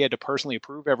out there. He had to personally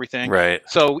approve everything. Right.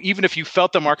 So even if you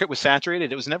felt the market was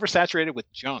saturated, it was never saturated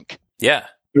with junk. Yeah.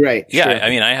 Right. Yeah. Sure. I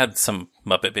mean, I had some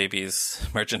Muppet Babies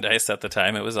merchandise at the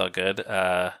time. It was all good.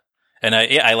 And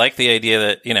I like the idea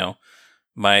that,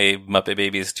 my Muppet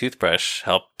Babies toothbrush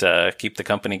helped keep the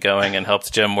company going and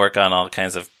helped Jim work on all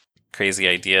kinds of crazy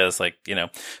ideas, like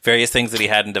various things that he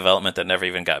had in development that never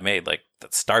even got made, like the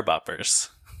Star Boppers.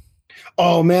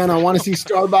 Oh man, I want to see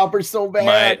Star Boppers so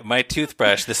bad. My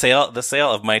toothbrush, the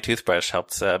sale of my toothbrush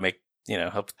helped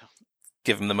helped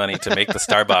give him the money to make the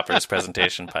Star Boppers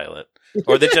presentation pilot,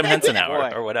 or the Jim Henson Hour,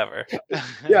 or whatever.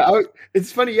 Yeah,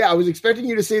 it's funny. Yeah, I was expecting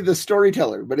you to say the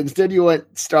Storyteller, but instead you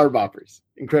went Star Boppers.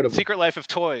 Incredible. Secret Life of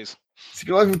Toys.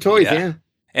 Secret Life of Toys. Yeah.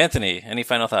 Anthony, any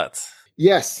final thoughts?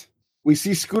 Yes. We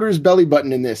see Scooter's belly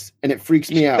button in this, and it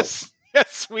freaks me out.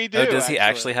 Yes, we do. Oh, does he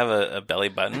actually have a belly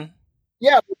button?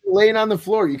 Yeah, laying on the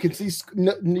floor. You can see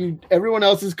everyone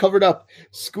else is covered up.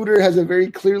 Scooter has a very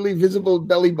clearly visible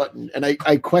belly button, and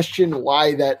I question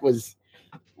why that was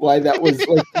like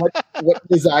what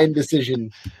design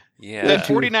decision. Yeah,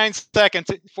 49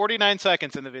 seconds in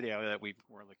the video that we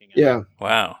were looking at. Yeah.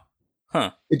 Wow.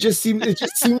 Huh. It just seems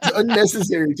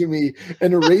unnecessary to me,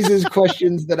 and it raises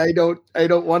questions that I don't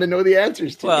want to know the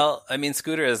answers to. Well, I mean,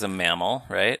 Scooter is a mammal,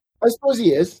 right? I suppose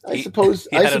he is. I suppose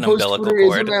Scooter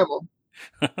is a mammal.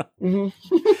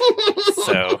 Mm-hmm.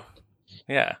 So,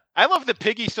 yeah. I love that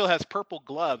Piggy still has purple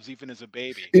gloves even as a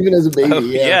baby. Even as a baby, Oh,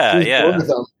 yeah. Born with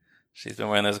them. She's been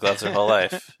wearing those gloves her whole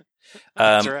life.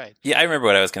 That's right. Yeah, I remember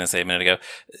what I was going to say a minute ago.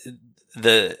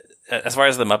 As far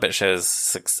as the Muppet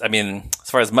shows, as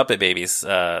far as Muppet Babies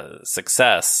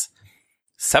success,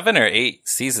 7 or 8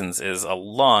 seasons is a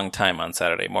long time on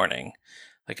Saturday morning.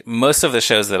 Like most of the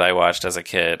shows that I watched as a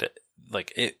kid,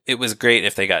 like it was great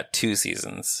if they got 2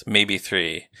 seasons, maybe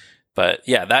 3. But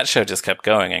yeah, that show just kept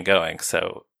going and going.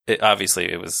 So it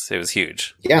was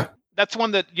huge. Yeah. That's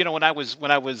one that, when I was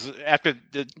after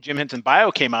the Jim Henson bio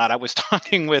came out, I was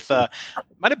talking with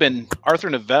might have been Arthur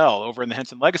Novell over in the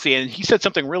Henson Legacy, and he said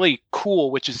something really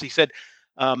cool, which is he said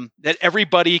that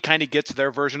everybody kind of gets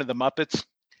their version of the Muppets.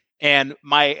 And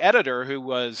my editor, who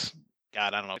was,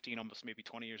 God, I don't know, almost maybe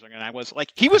 20 years younger than I was,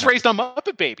 like he was raised on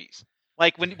Muppet Babies.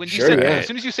 Like when you Sure, said, yeah. as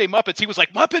soon as you say Muppets, he was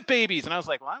like Muppet Babies, and I was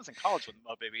like, well, I was in college with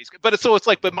Muppet Babies,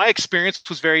 but my experience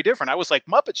was very different. I was like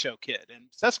Muppet Show kid and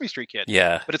Sesame Street kid,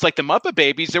 Yeah. but it's like the Muppet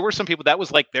Babies. There were some people that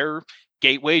was like their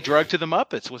gateway drug to the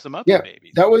Muppets was the Muppet Yeah,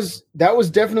 Babies. that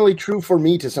was definitely true for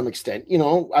me to some extent. You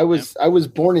know, I was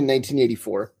born in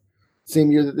 1984,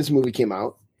 same year that this movie came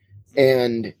out,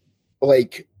 and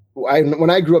like when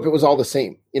I grew up, it was all the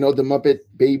same. You know, the Muppet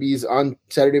Babies on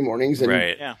Saturday mornings, and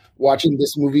Right. Yeah. watching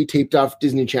this movie taped off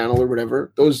Disney Channel or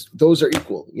whatever. Those are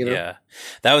equal. You know. Yeah.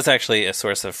 That was actually a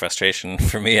source of frustration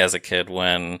for me as a kid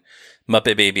when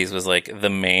Muppet Babies was like the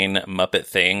main Muppet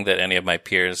thing that any of my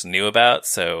peers knew about.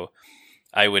 So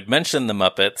I would mention the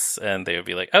Muppets and they would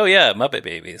be like, oh yeah, Muppet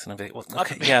Babies. And I'd be like, well,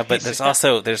 okay, yeah, but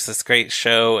there's this great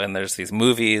show and there's these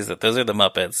movies that those are the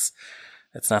Muppets.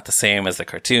 It's not the same as the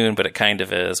cartoon, but it kind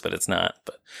of is, but it's not.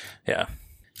 But yeah.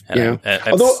 And Yeah.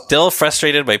 I'm still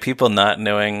frustrated by people not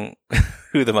knowing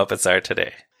who the Muppets are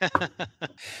today.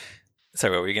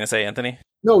 Sorry, what were you going to say, Anthony?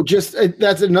 No, just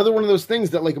that's another one of those things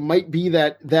that like might be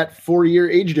that 4-year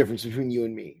age difference between you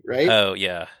and me, right? Oh,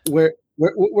 yeah. Where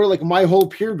like my whole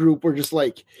peer group were just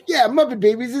like, yeah, Muppet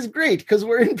Babies is great because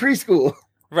we're in preschool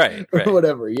Right. or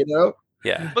whatever, you know?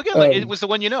 Yeah. But again, like, it was the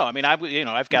one, I mean,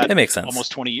 I've got That makes sense.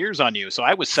 almost 20 years on you, so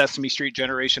I was Sesame Street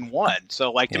Generation 1.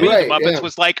 So like to me, Right, the Muppets yeah.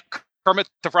 was like Kermit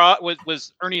the Frog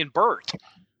was Ernie and Bert.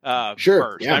 Sure,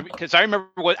 First. yeah. Because I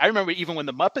remember even when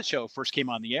the Muppet Show first came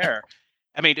on the air.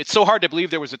 I mean, it's so hard to believe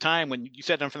there was a time when you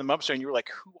sat down for the Muppet Show and you were like,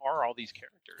 "Who are all these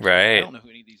characters?" Right. I don't know who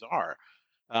any of these are.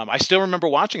 I still remember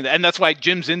watching that, and that's why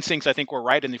Jim's instincts, I think, were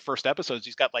right in the first episodes.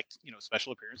 He's got like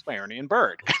special appearance by Ernie and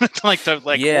Bert, to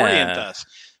orient us.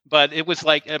 But it was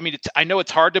like, I mean, I know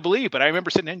it's hard to believe, but I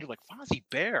remember sitting there and you're like, Fozzie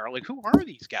Bear, like who are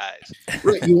these guys?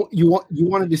 Right. You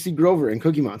wanted to see Grover and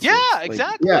Cookie Monster. Yeah,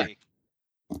 exactly. Yeah.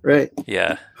 Right.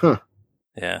 Yeah. Huh.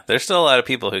 Yeah. There's still a lot of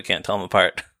people who can't tell them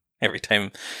apart. Every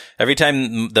time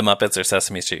the Muppets or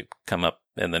Sesame Street come up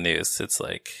in the news, it's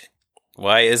like,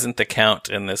 why isn't the Count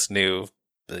in this new,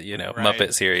 Right.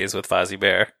 Muppet series with Fozzie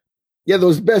Bear? Yeah,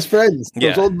 those best friends, those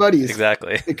Yeah, old buddies.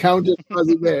 Exactly. The Count and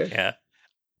Fozzie Bear. Yeah.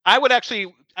 I would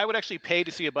actually pay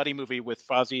to see a buddy movie with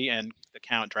Fozzie and the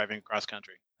Count driving across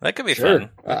country, That could be Sure. fun.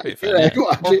 That could be Yeah, fun. I can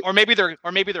watch it. or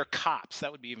maybe they're cops.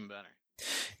 That would be even better.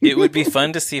 It would be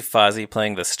fun to see Fozzie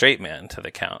playing the straight man to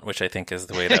the Count, which I think is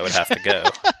the way that would have to go.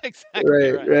 Exactly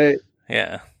Right.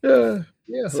 Yeah. Yeah.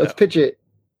 So- Let's pitch it.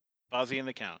 Fozzie and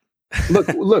the Count.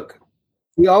 Look.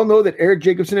 We all know that Eric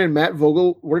Jacobson and Matt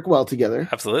Vogel work well together.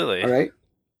 Absolutely. All right.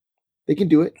 They can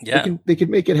do it. Yeah. They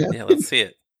can make it happen. Yeah, let's see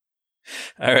it.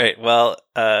 All right. Well,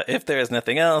 if there is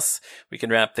nothing else, we can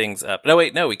wrap things up. No,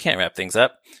 wait, no, we can't wrap things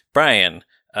up. Brian,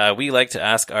 we like to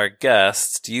ask our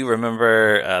guests, do you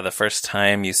remember the first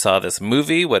time you saw this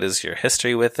movie? What is your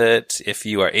history with it? If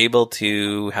you are able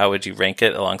to, how would you rank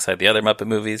it alongside the other Muppet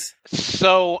movies?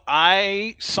 So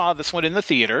I saw this one in the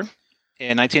theater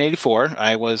in 1984.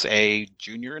 I was a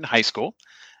junior in high school.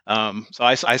 So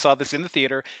I saw this in the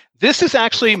theater. This is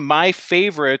actually my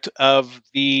favorite of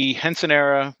the Henson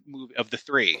era movie of the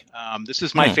three. This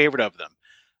is my favorite of them.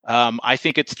 I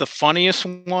think it's the funniest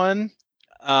one.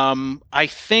 I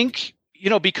think,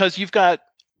 because you've got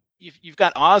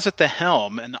Oz at the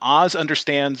helm, and Oz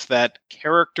understands that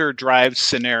character drives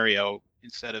scenario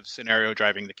instead of scenario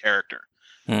driving the character.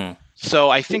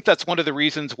 So I think that's one of the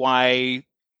reasons why,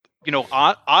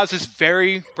 Oz is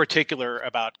very particular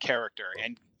about character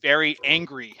and very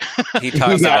angry. He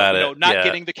talks about it. Not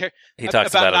getting the character. He talks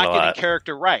about it a not getting lot.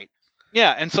 character right.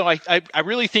 Yeah, and so I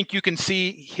really think you can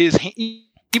see his,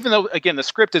 even though again the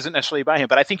script isn't necessarily by him,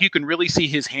 but I think you can really see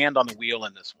his hand on the wheel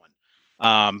in this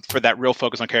one, for that real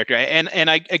focus on character. And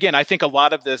I think a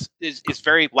lot of this is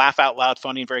very laugh out loud,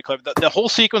 funny, and very clever. The whole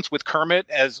sequence with Kermit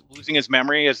as losing his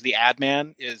memory as the ad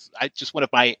man is just one of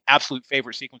my absolute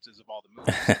favorite sequences of all the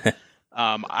movies.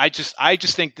 I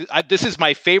just think this is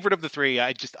my favorite of the three.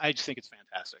 I just think it's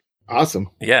fantastic. Awesome.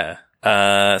 Yeah.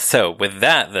 So with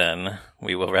that, then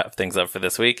we will wrap things up for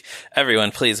this week.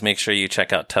 Everyone, please make sure you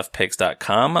check out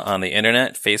toughpigs.com on the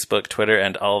internet, Facebook, Twitter,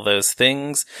 and all those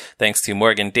things. Thanks to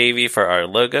Morgan Davey for our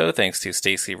logo. Thanks to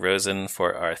Stacy Rosen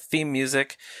for our theme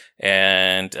music.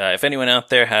 And if anyone out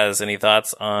there has any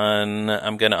thoughts on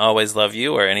I'm Gonna Always Love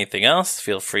You or anything else,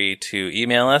 feel free to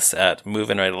email us at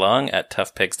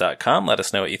movinrightalong@toughpigs.com. Let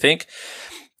us know what you think.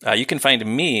 You can find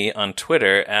me on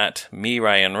Twitter at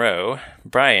 @MeRyanRowe.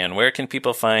 Brian, where can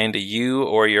people find you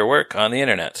or your work on the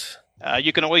internet?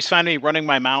 You can always find me running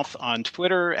my mouth on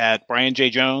Twitter at Brian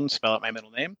J. Jones, spell out my middle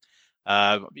name.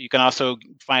 You can also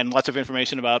find lots of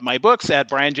information about my books at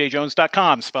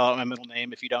brianjjones.com, spell out my middle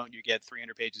name. If you don't, you get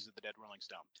 300 pages of The Dead Rolling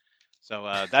Stone.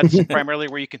 So that's primarily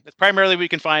where you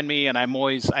can find me, and I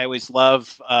always love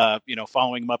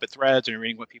following Muppet threads and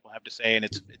reading what people have to say, and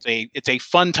it's a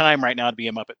fun time right now to be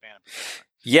a Muppet fan.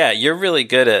 Yeah, you're really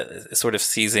good at sort of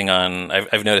seizing on.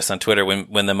 I've noticed on Twitter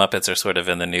when the Muppets are sort of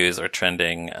in the news or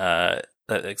trending,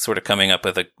 sort of coming up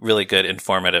with a really good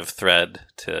informative thread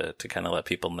to kind of let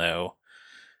people know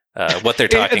what they're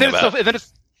talking about.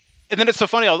 And then it's so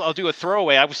funny. I'll do a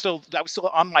throwaway. I was still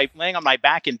laying on my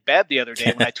back in bed the other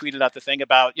day when I tweeted out the thing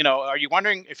about, are you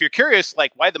wondering, if you're curious,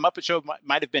 like why the Muppet Show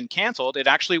might have been canceled? It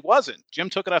actually wasn't. Jim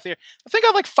took it off the air. I think I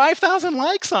had like 5,000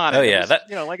 likes on it. Oh yeah,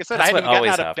 like I said, I hadn't gotten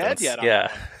out of bed yet. Yeah,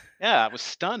 yeah, I was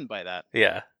stunned by that.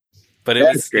 Yeah, but it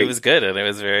was good, and it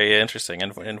was very interesting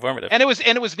and informative. And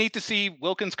it was neat to see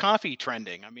Wilkins Coffee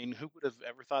trending. I mean, who would have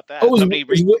ever thought that? Oh,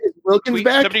 is Wilkins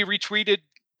back? Somebody retweeted.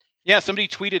 Yeah, somebody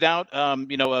tweeted out,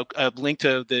 a link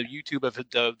to the YouTube of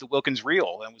the Wilkins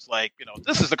reel, and was like,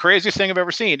 this is the craziest thing I've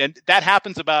ever seen. And that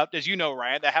happens about, as you know,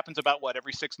 Ryan, that happens about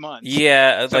every 6 months.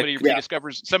 Yeah, somebody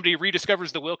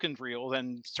rediscovers the Wilkins reel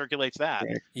and circulates that.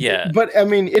 Yeah, but I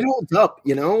mean, it holds up,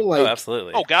 oh,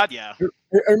 absolutely. Oh God, yeah.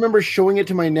 I remember showing it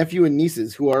to my nephew and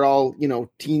nieces, who are all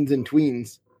teens and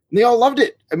tweens, and they all loved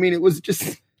it. I mean, it was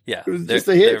just. Yeah, it was just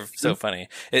a hit. They're so funny.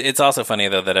 It's also funny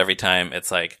though that every time it's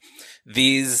like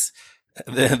these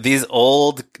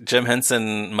old Jim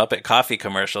Henson Muppet Coffee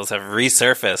commercials have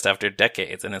resurfaced after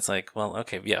decades, and it's like, well,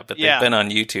 okay, yeah, but they've been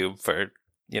on YouTube for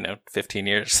 15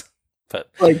 years. But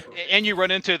and you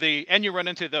run into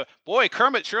the boy,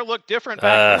 Kermit sure looked different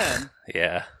back then.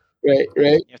 Yeah, right.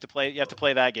 You have to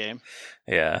play that game.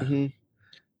 Yeah. Mm-hmm.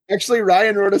 Actually,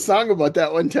 Ryan wrote a song about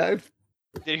that one time.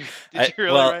 Did you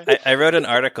really? I wrote an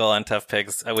article on Tough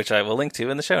Pigs, which I will link to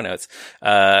in the show notes,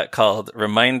 called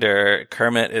 "Reminder: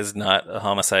 Kermit is not a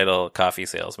homicidal coffee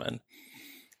salesman."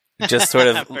 Just sort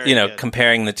of,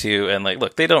 comparing the two, and like,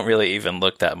 look, they don't really even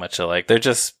look that much alike. They're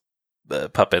just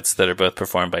puppets that are both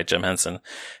performed by Jim Henson.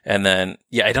 And then,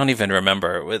 I don't even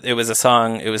remember. It was a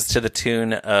song. It was to the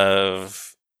tune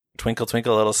of "Twinkle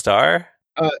Twinkle Little Star."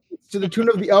 To the tune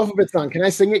of the alphabet song. Can I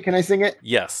sing it?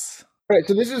 Yes. All right,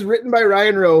 so this is written by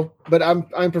Ryan Rowe, but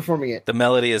I'm performing it. The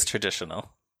melody is traditional.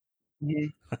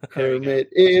 Mm-hmm. Kermit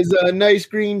is a nice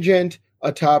green gent.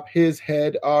 Atop his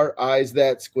head are eyes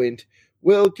that squint.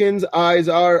 Wilkins' eyes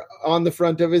are on the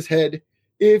front of his head.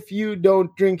 If you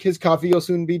don't drink his coffee, you'll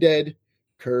soon be dead.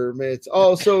 Kermit's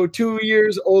also 2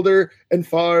 years older and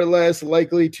far less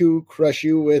likely to crush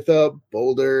you with a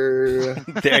boulder.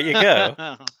 There you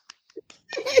go.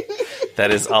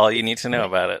 That is all you need to know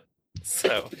about it.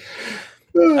 So,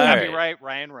 right,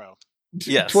 Ryan Rowe.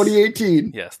 Yes,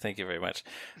 2018. Yes, thank you very much.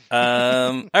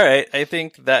 All right, I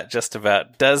think that just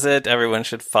about does it. Everyone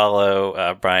should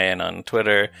follow Brian on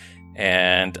Twitter,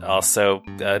 and also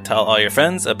tell all your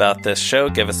friends about this show.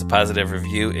 Give us a positive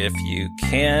review if you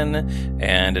can,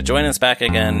 and join us back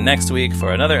again next week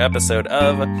for another episode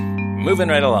of Moving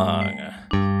Right Along.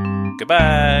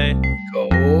 Goodbye.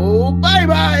 Oh,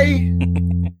 bye-bye.